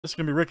This is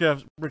going to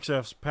be Rick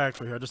F's pack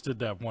for here. I just did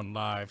that one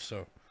live,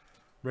 so.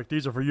 Rick,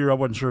 these are for you. I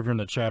wasn't sure if you're in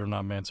the chat or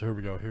not, man. So here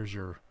we go. Here's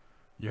your,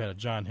 you had a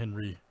John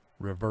Henry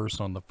reverse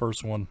on the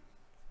first one.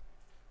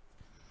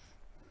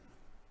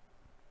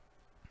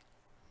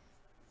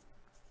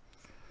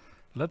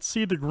 Let's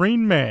see the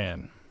Green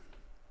Man.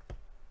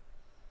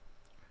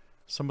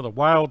 Some of the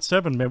Wild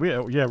 7, man.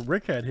 Yeah,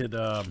 Rick had hit,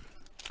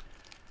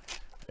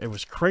 it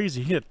was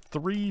crazy. He hit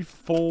 3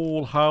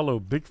 full hollow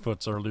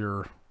Bigfoots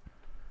earlier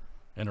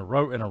in a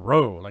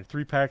row, like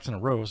 3 packs in a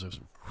row. So it was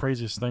the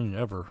craziest thing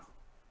ever.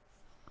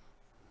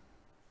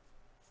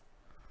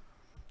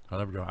 Oh,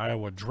 there we go.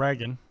 Iowa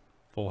Dragon,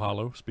 full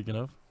hollow, speaking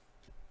of.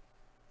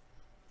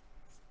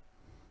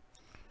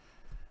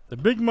 The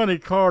big money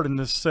card in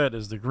this set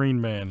is the Green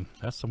Man.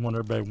 That's the one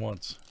everybody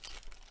wants.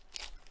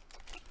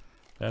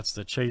 That's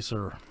the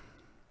Chaser,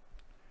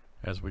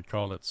 as we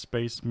call it.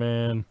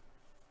 Spaceman.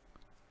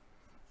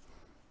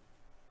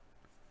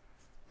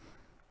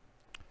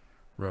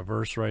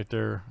 Reverse right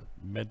there.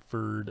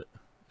 Medford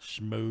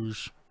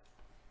Schmooze.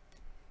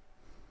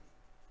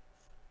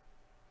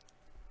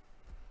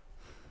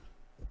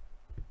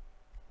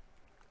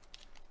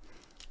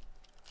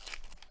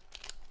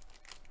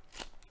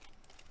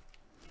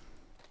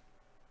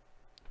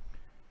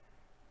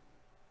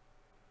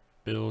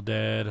 Bill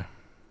Dad.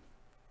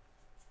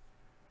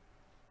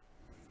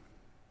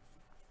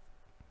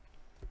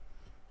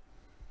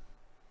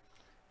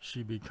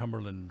 She be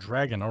Cumberland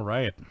Dragon, all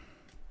right.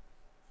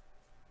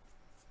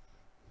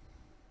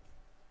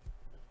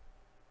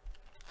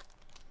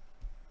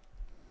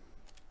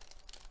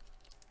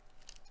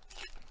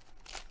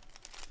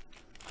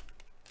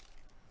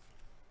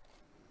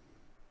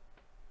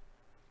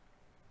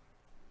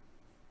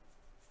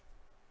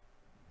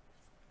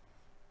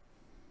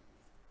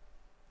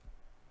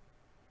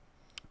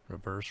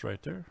 Reverse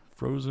right there.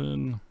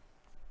 Frozen.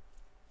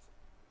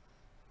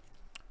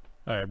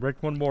 All right,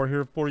 Rick, one more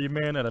here for you,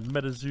 man, at a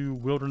Metazaoo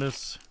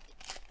Wilderness.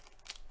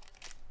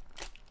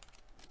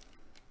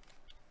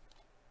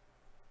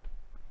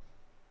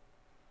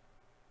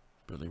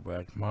 Billy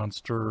Whack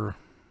Monster.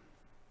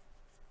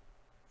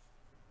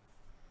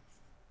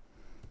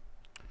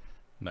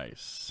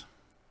 Nice.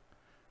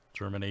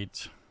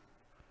 Germinate.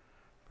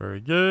 Very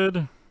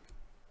good.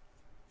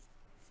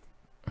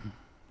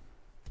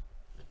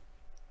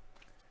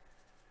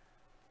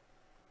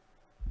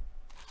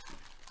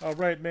 All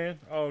right, man.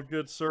 Oh,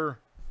 good, sir.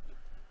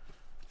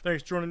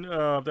 Thanks for joining.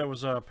 That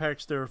was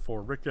packs there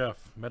for Rick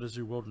F.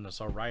 Metazaoo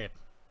Wilderness. All right.